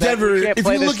excuses. No, but Denver. If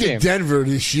you look at Denver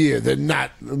this year, they're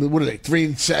not. I mean, what are they?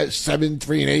 3-7,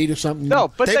 3-8, or something?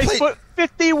 No, but they put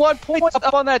 51 points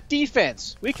up on that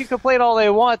defense. We can complain all they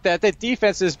want that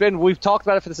defense has been. We've talked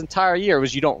about it for this entire year.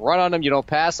 Was you don't run on them, you don't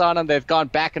pass on them. They've gone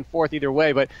back and forth either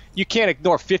way, but you can't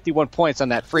ignore 51 points on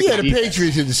that freaking defense. Yeah, the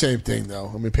Patriots did the same thing, though.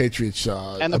 I mean, Patriots.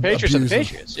 And the Patriots are the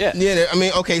Patriots. Yeah. Yeah. I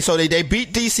mean, okay, so they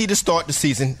beat DC to start the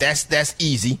season. That's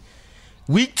easy.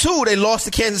 Week 2, they lost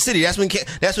to Kansas City. That's when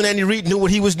Andy Reid knew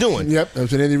what he was doing. Yep,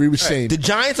 that's what Andy Reid was saying. The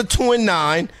Giants are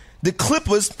 2-9. The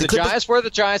Clippers. The Giants were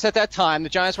the Giants at that time. The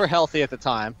Giants were healthy at the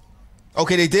time.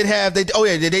 Okay, they did have. They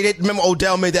remember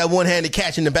Odell made that one-handed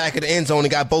catch in the back of the end zone and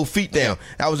got both feet down.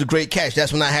 That was a great catch.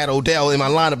 That's when I had Odell in my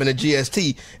lineup in the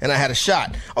GST and I had a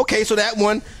shot. Okay, so that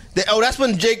one. That's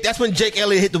when Jake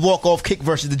Elliott hit the walk-off kick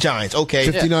versus the Giants. Okay,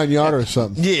 59-yarder or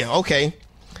something. Yeah. Okay.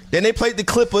 Then they played the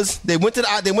Clippers. They went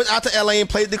out to LA and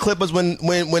played the Clippers when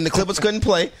the Clippers couldn't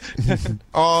play.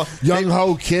 Young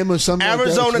Ho Kim or something.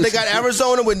 Arizona. They got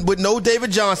Arizona with no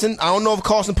David Johnson. I don't know if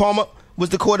Carson Palmer was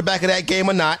the quarterback of that game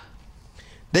or not.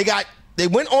 They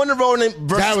went on the road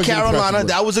versus Carolina.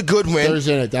 That was a good win.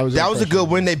 That was a good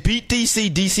win. They beat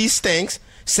DC. DC stinks.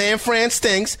 San Fran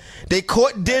stinks. They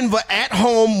caught Denver at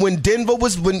home when Denver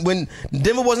wasn't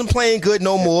playing good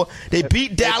no more. They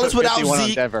beat Dallas without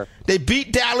Zeke. They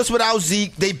beat Dallas without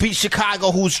Zeke. They beat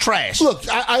Chicago, who's trash. Look,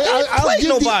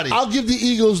 I'll give the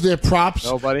Eagles their props.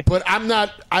 Nobody. But I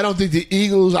don't think the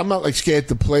Eagles. I'm not scared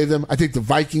to play them. I think the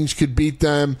Vikings could beat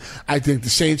them. I think the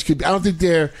Saints could. I don't think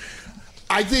they're.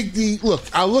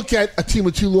 I'll look at a team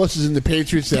with 2 losses in the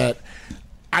Patriots that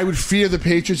I would fear the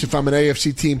Patriots if I'm an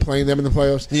AFC team playing them in the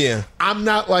playoffs. Yeah. I'm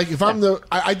not I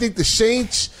think the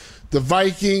Saints, the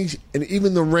Vikings, and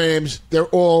even the Rams, they're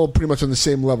all pretty much on the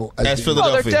same level as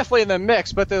Philadelphia. They're definitely in the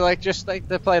mix, but they're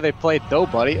they played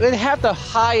nobody. They have the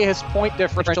highest point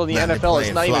differential in the NFL.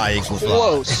 It's not even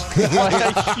close.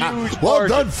 Huge well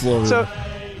done, Florian. So,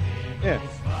 yeah.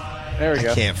 There we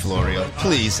go. I can't, Florio.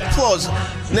 Please.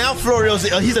 Now Florio's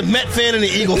he's a Met fan and an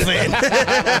Eagle fan.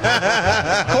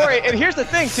 Corey, and here's the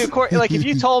thing, too. Corey, if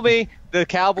you told me the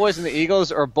Cowboys and the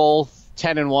Eagles are both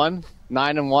 10-1,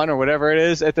 9-1, or whatever it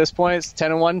is at this point, it's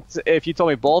 10-1. If you told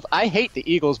me both, I hate the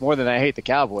Eagles more than I hate the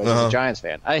Cowboys as a Giants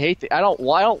fan. I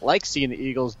don't like seeing the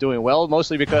Eagles doing well,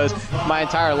 mostly because my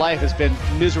entire life has been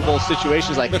miserable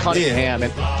situations like Cunningham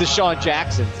and Deshaun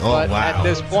Jackson. At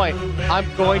this point, I'm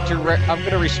going to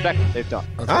respect what they've done.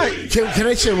 Okay. All right, can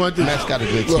I say one thing? Matt's got a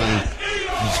good team.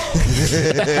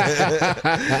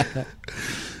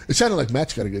 It sounded like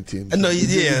Matt's got a good team. No, It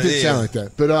did sound like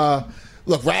that, but.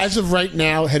 Look, as of right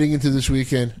now, heading into this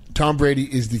weekend, Tom Brady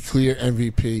is the clear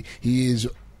MVP. He is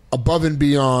above and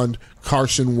beyond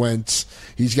Carson Wentz.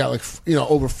 He's got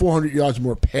over 400 yards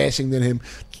more passing than him.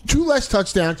 2 less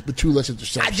touchdowns, but 2 less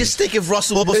interceptions. I just think if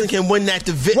Russell Wilson can win that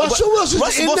division, Russell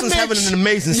Wilson's having an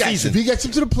amazing season. If he gets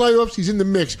into the playoffs, he's in the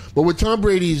mix. But what Tom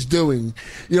Brady is doing,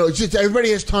 it's just everybody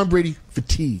has Tom Brady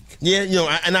fatigue. Yeah,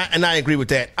 and I agree with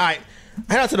that. All right.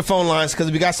 Head out to the phone lines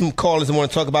because we got some callers that want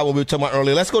to talk about what we were talking about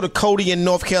earlier. Let's go to Cody in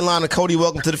North Carolina. Cody,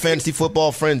 welcome to the Fantasy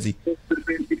Football Frenzy.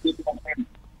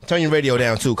 Turn your radio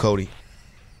down too, Cody.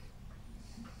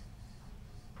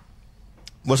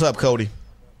 What's up, Cody?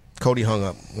 Cody hung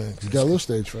up. He's got a little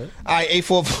stage fright. All right,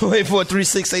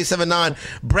 844-843-6879.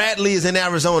 Bradley is in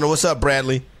Arizona. What's up,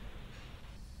 Bradley?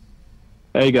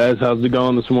 Hey, guys. How's it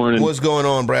going this morning? What's going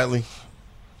on, Bradley?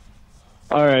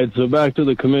 All right, so back to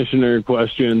the commissioner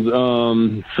questions.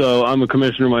 So I'm a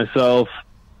commissioner myself.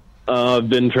 I've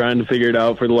been trying to figure it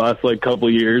out for the last couple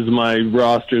of years. My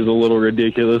roster's a little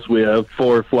ridiculous. We have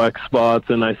 4 flex spots,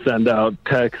 and I send out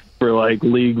texts for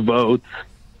league votes.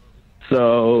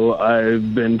 So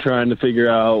I've been trying to figure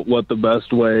out what the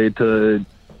best way to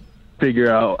figure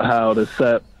out how to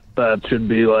set that should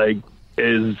be.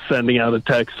 Is sending out a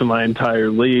text to my entire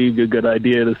league a good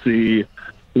idea to see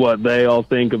what they all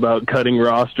think about cutting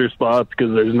roster spots,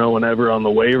 because there's no one ever on the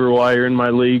waiver wire in my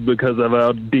league because of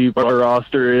how deep our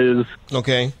roster is.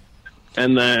 Okay.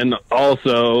 And then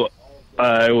also,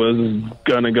 I was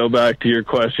going to go back to your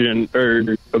question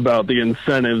about the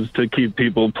incentives to keep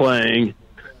people playing,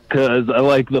 because I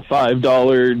like the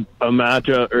 $5 a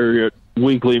matchup or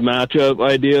weekly matchup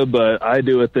idea, but I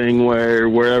do a thing where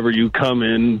wherever you come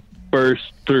in 1st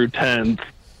through 10th,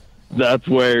 that's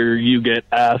where you get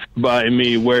asked by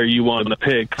me where you want to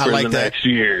pick for the next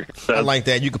year. I like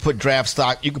that. You could put draft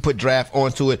stock. You could put draft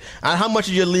onto it. And how much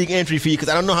is your league entry fee? Because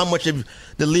I don't know how much of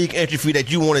the league entry fee that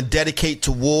you want to dedicate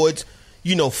towards,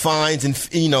 fines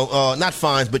and, not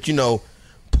fines, but,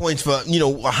 points for,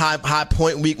 high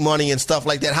point week money and stuff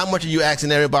like that. How much are you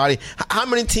asking everybody? How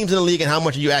many teams in the league and how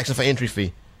much are you asking for entry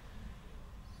fee?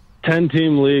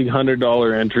 10-team league,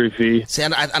 $100 entry fee. See, I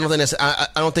don't think that's. I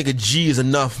don't think a G is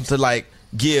enough to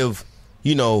give,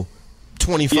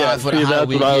 25 for the high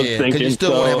week. Because you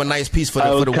still want to have a nice piece for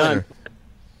the winner.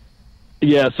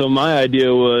 Yeah, so my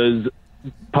idea was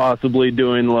possibly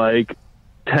doing $10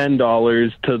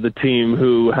 to the team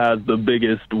who has the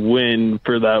biggest win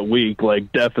for that week,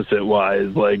 deficit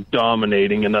wise,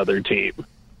 dominating another team.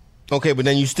 Okay, but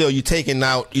then you taking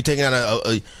out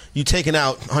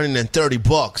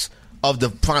 $130 of the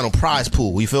final prize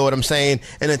pool. You feel what I'm saying?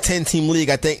 In a 10-team league,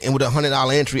 I think, and with a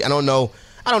 $100 entry, I don't know.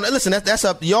 Listen, that's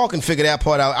up. Y'all can figure that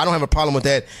part out. I don't have a problem with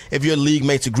that. If your league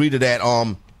mates agree to that,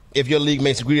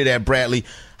 Bradley,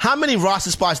 how many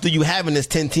roster spots do you have in this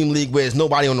 10-team league where there's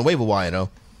nobody on the waiver wire though?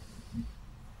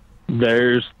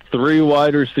 There's 3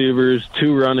 wide receivers,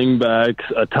 2 running backs,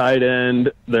 a tight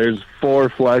end. There's 4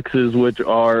 flexes, which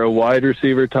are a wide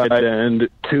receiver, tight end,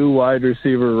 2 wide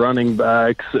receiver running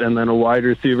backs, and then a wide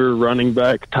receiver, running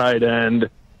back, tight end,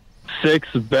 6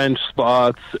 bench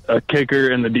spots, a kicker,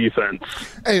 and the defense.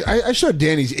 Hey, I saw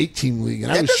Danny's 8-team league,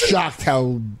 and I was shocked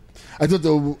how I thought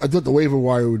the waiver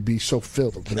wire would be so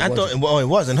filled. It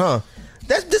wasn't, huh?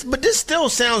 But this still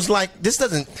sounds like this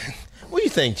doesn't. What do you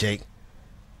think, Jake?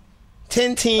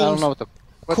 10 teams. I don't know what the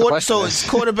question so is. It's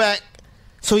quarterback.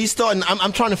 So he's starting.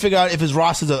 I'm trying to figure out if his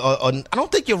rosters are. I don't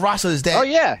think your roster is that. Oh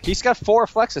yeah, he's got 4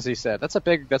 flexes. He said that's a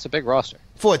big roster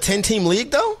for a 10-team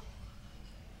league, though.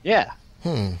 Yeah.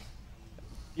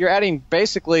 You're adding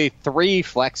basically 3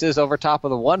 flexes over top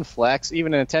of the 1 flex.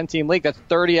 Even in a 10-team league, that's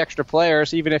 30 extra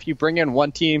players. Even if you bring in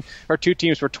 1 team or 2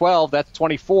 teams for 12, that's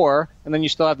 24, and then you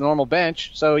still have the normal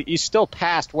bench. So you still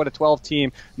passed what a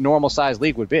 12-team normal-sized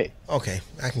league would be. Okay,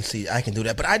 I can do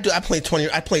that. But I play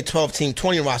 20. I play 12-team,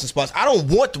 20 roster spots. I don't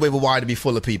want the waiver wire to be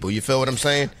full of people. You feel what I'm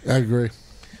saying? I agree.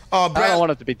 I don't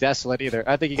want it to be desolate either.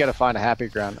 I think you got to find a happy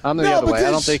ground. I'm the other way.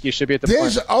 I don't think you should be at the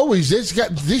point.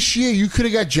 This year you could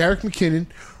have got Jerick McKinnon,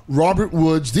 Robert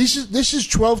Woods. This is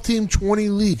 12-team, 20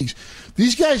 leagues.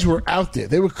 These guys were out there.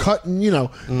 They were cutting.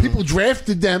 People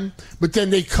drafted them, but then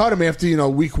they cut them after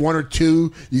week 1 or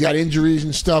 2. You got injuries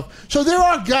and stuff. So there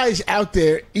are guys out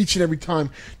there each and every time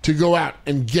to go out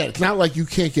and get. It's not like you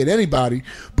can't get anybody,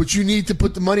 but you need to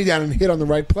put the money down and hit on the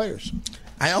right players.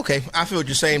 I feel what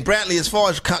you're saying. Bradley, as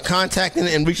far as contacting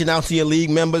and reaching out to your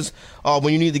league members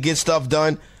when you need to get stuff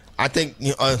done, I think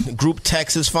group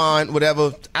text is fine,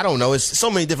 whatever. I don't know. It's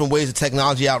so many different ways of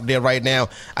technology out there right now.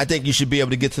 I think you should be able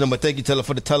to get to them. But thank you,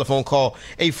 for the telephone call,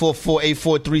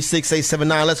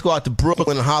 844-843-6879. Let's go out to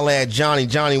Brooklyn and holler at Johnny.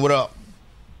 Johnny, what up?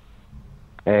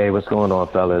 Hey, what's going on,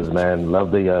 fellas, man? Love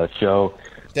the show.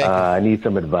 I need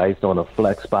some advice on a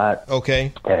flex spot.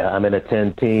 Okay. I'm in a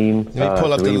 10-team. Let me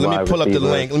pull up the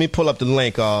link. Let me pull up the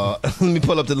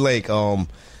link.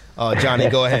 Johnny,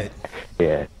 go ahead.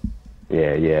 Yeah.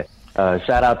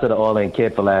 Shout out to the All-In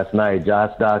Kid for last night.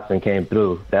 Josh Doxson came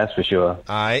through. That's for sure. All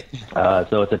right.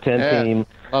 So it's a 10-team,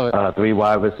 3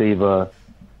 wide receiver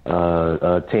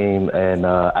team, and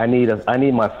I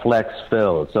need my flex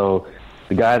filled. So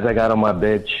the guys I got on my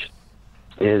bench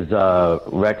is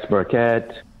Rex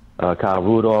Burkett, Kyle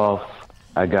Rudolph.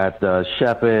 I got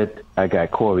Shepard. I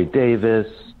got Corey Davis.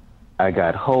 I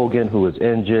got Hogan, who is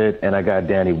injured, and I got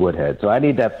Danny Woodhead. So I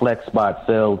need that flex spot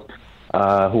filled.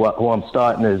 Who I'm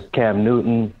starting is Cam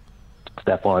Newton,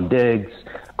 Stephon Diggs,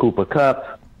 Cooper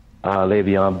Kupp,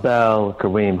 Le'Veon Bell,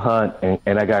 Kareem Hunt,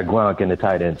 and I got Gronk in the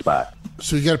tight end spot.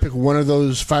 So you got to pick one of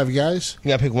those 5 guys? You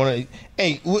got to pick one of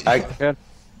Hey, all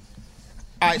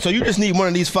right, so you just need one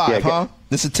of these 5, huh?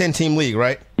 This is a 10-team league,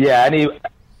 right? Yeah,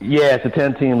 it's a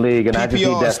 10-team league, and PPR I just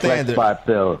need that standard. flex spot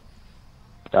filled.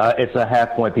 It's a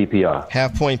half-point PPR.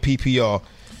 Half-point PPR.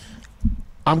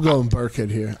 I'm going Burkhead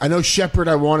here. I know Shepard,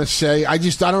 I want to say. I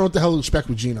don't know what the hell to expect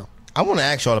with Geno. I want to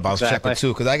ask y'all about Shepard,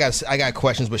 too, because I got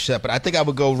questions with Shepard. I think I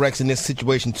would go Rex in this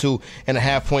situation, too, in a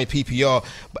half-point PPR.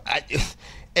 But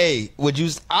I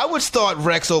would start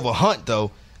Rex over Hunt, though.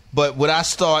 But would I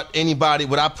start anybody?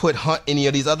 Would I put Hunt, any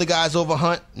of these other guys over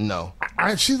Hunt? No.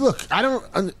 See, look, I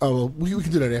don't. We can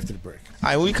do that after the break. All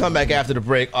right, when we come back after the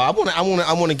break, I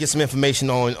want to get some information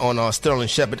on Sterling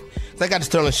Shepard. I got the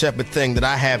Sterling Shepard thing that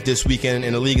I have this weekend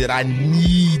in a league that I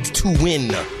need to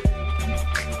win,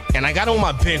 and I got on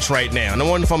my bench right now. And I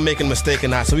wonder if I'm making a mistake or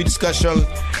not. So we discuss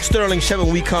Sterling Shepard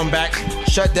when we come back.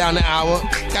 Shut down the hour.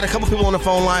 Got a couple people on the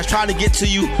phone lines trying to get to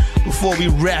you before we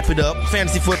wrap it up.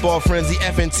 Fantasy Football Frenzy,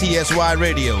 FNTSY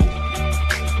Radio.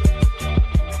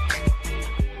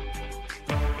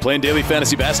 Playing daily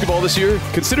fantasy basketball this year?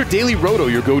 Consider Daily Roto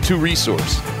your go-to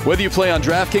resource. Whether you play on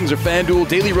DraftKings or FanDuel,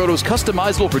 Daily Roto's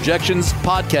customizable projections,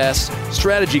 podcasts,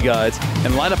 strategy guides,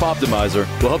 and lineup optimizer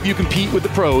will help you compete with the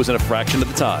pros in a fraction of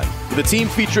the time. With a team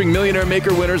featuring Millionaire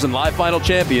Maker winners and live final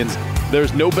champions,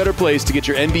 there's no better place to get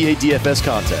your NBA DFS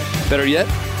content. Better yet,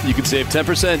 you can save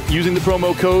 10% using the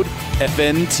promo code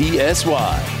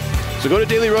FNTSY. So go to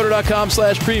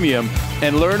dailyroto.com/premium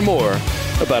and learn more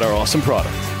about our awesome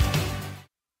product.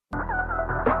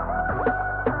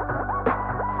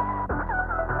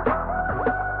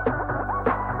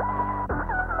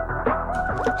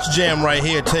 This jam right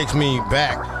here takes me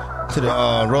back to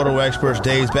the Roto Experts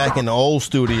days back in the old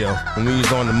studio when we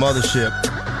was on the mothership.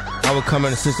 I would come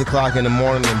in at 6 o'clock in the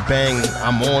morning and bang,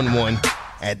 I'm on one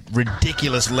at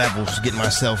ridiculous levels to get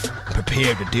myself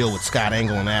prepared to deal with Scott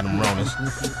Engel and Adam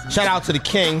Ronis. Shout out to the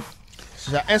King.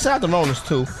 And shout out to Ronis,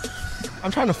 too. I'm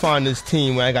trying to find this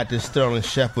team where I got this Sterling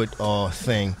Shepard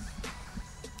thing.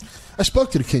 I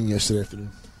spoke to the King yesterday afternoon.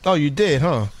 Oh, you did,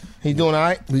 huh? He doing all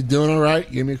right? He's doing all right.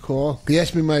 Gave me a call. He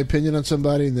asked me my opinion on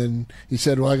somebody, and then he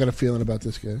said, well, I got a feeling about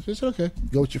this guy. So I said, okay,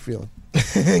 go with your feeling.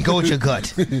 Go with your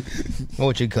gut. Go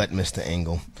with your gut, Mr.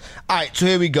 Engel. All right, so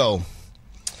here we go.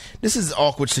 This is an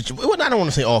awkward situation. Well, I don't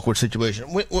want to say awkward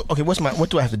situation. Okay, what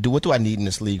do I have to do? What do I need in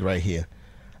this league right here?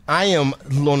 I am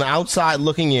on the outside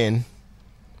looking in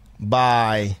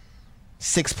by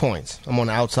 6 points. I'm on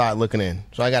the outside looking in.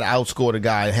 So I got to outscore the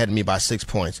guy ahead of me by 6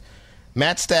 points.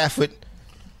 Matt Stafford,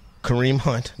 Kareem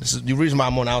Hunt. This is the reason why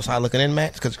I'm on the outside looking in,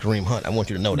 Matt, is because of Kareem Hunt. I want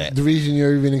you to know that. The reason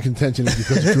you're even in contention is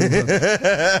because of Kareem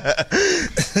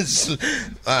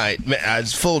Hunt. All right,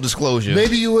 it's full disclosure.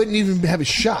 Maybe you wouldn't even have a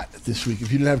shot this week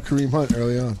if you didn't have Kareem Hunt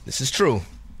early on. This is true.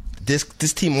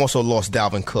 This team also lost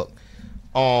Dalvin Cook.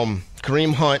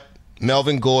 Kareem Hunt,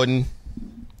 Melvin Gordon.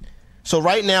 So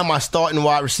right now my starting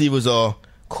wide receivers are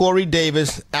Corey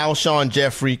Davis, Alshon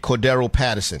Jeffrey, Cordero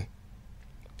Patterson.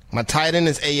 My tight end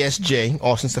is ASJ,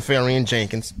 Austin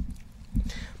Seferian-Jenkins.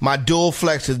 My dual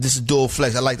flexes, this is dual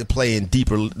flex. I like to play in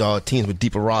deeper teams with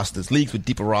deeper rosters, leagues with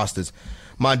deeper rosters.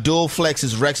 My dual flex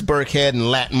is Rex Burkhead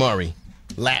and Lat Murray,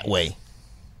 Latway.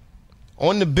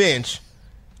 On the bench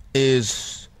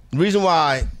is the reason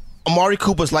why Amari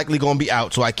Cooper's likely going to be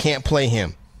out, so I can't play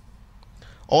him.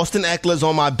 Austin Eckler's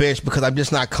on my bench because I'm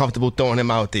just not comfortable throwing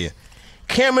him out there.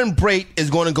 Cameron Brate is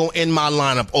going to go in my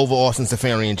lineup over Austin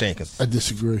Seferian-Jenkins. I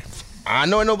disagree. I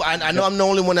know I'm the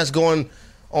only one that's going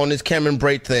on this Cameron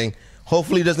Brate thing.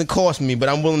 Hopefully it doesn't cost me, but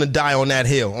I'm willing to die on that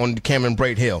hill, on the Cameron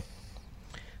Brate hill.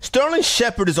 Sterling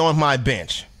Shepard is on my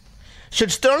bench.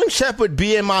 Should Sterling Shepard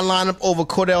be in my lineup over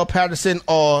Cordell Patterson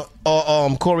or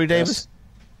Corey Davis?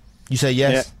 Yes. You say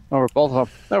yes? Yeah, over both of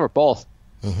them. Over both.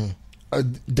 Mm-hmm.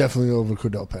 Definitely over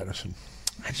Cordell Patterson.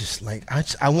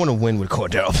 I want to win with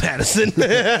Cordell Patterson.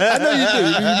 I know you do.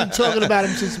 You've been talking about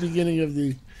him since the beginning of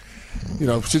the,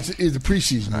 since the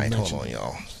preseason. All right, hold on,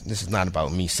 y'all. This is not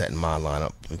about me setting my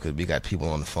lineup because we got people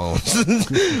on the phones.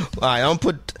 All right, I'm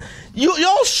put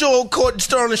y'all sure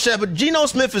Sterling Shepard. Geno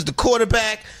Smith is the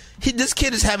quarterback. This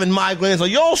kid is having migraines. Are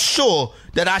y'all sure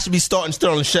that I should be starting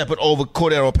Sterling Shepard over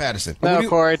Cordero Patterson? No,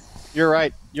 Corey, you're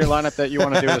right. Your lineup that you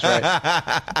want to do is right.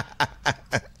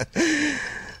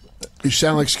 You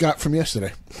sound like Scott from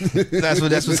yesterday. That's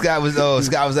what Scott was. Oh,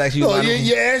 Scott was actually. Oh,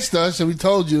 you asked us, and we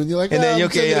told you, and you're like, and then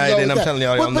okay, then I'm telling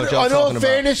y'all, I'm not y'all talking about. In all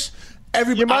fairness,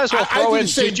 you might as well throw in.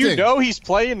 Did you know he's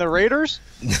playing the Raiders?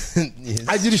 Yes,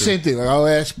 I do the same thing. Like, I'll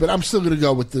ask, but I'm still going to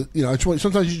go with the.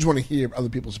 Sometimes you just want to hear other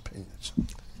people's opinions.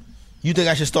 You think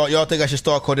I should start? Y'all think I should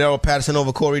start Cordero Patterson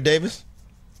over Corey Davis?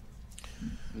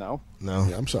 No.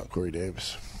 Yeah, I'm starting Corey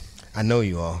Davis. I know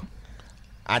you are.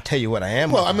 I tell you what I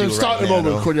am. Well, I'm starting him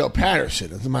over with Cordell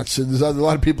Patterson. I'm not saying there's a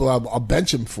lot of people I'll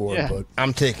bench him for, but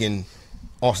I'm taking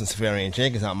Austin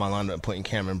Seferian-Jenkins out of my lineup and putting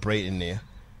Cameron Brate in there.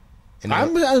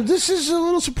 This is a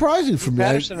little surprising for me.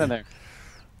 Patterson in there.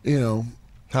 You know.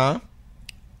 Huh?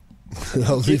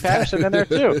 Keep Patterson in there,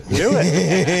 too. Do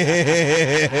it.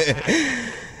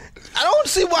 I don't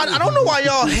see why. I don't know why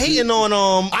y'all hating on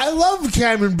I love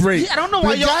Cameron Brate. Yeah, I don't know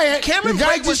why Cameron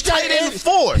Brate was tight end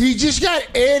 4. He just got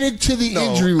added to the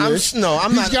injury list. I'm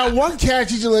not. He's got one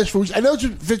catch each of the last 4 weeks. I know it's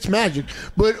Fitzmagic,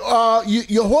 but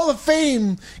your Hall of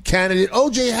Fame candidate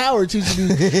O.J. Howard seems to be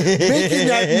making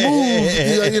that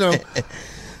move. You know.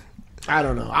 I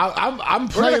don't know. I'm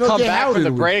playing. We're gonna come back from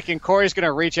the break, and Corey's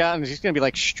gonna reach out and he's gonna be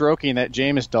like stroking that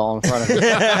Jameis doll in front of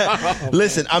him.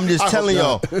 Listen, I'm just telling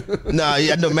y'all. Nah,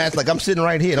 I know Matt's like I'm sitting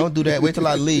right here. Don't do that. Wait till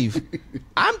I leave.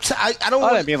 I don't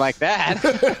want to be like that.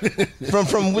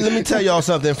 From let me tell y'all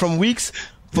something. From weeks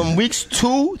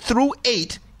 2 through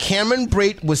 8, Cameron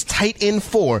Brate was tight end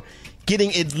 4,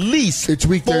 getting at least it's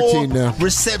week 13 now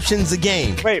receptions a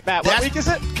game. Wait, Matt, what week is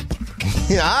it?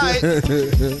 Yeah, all right.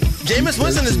 Jameis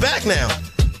Winston is back now.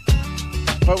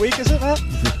 What week is it, Matt?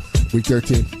 Week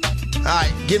 13. All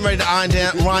right, getting ready to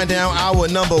wind down hour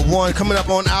number 1. Coming up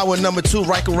on hour number 2,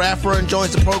 Riker Raffer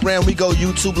joins the program. We go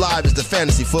YouTube Live as the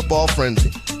Fantasy Football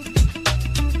Frenzy.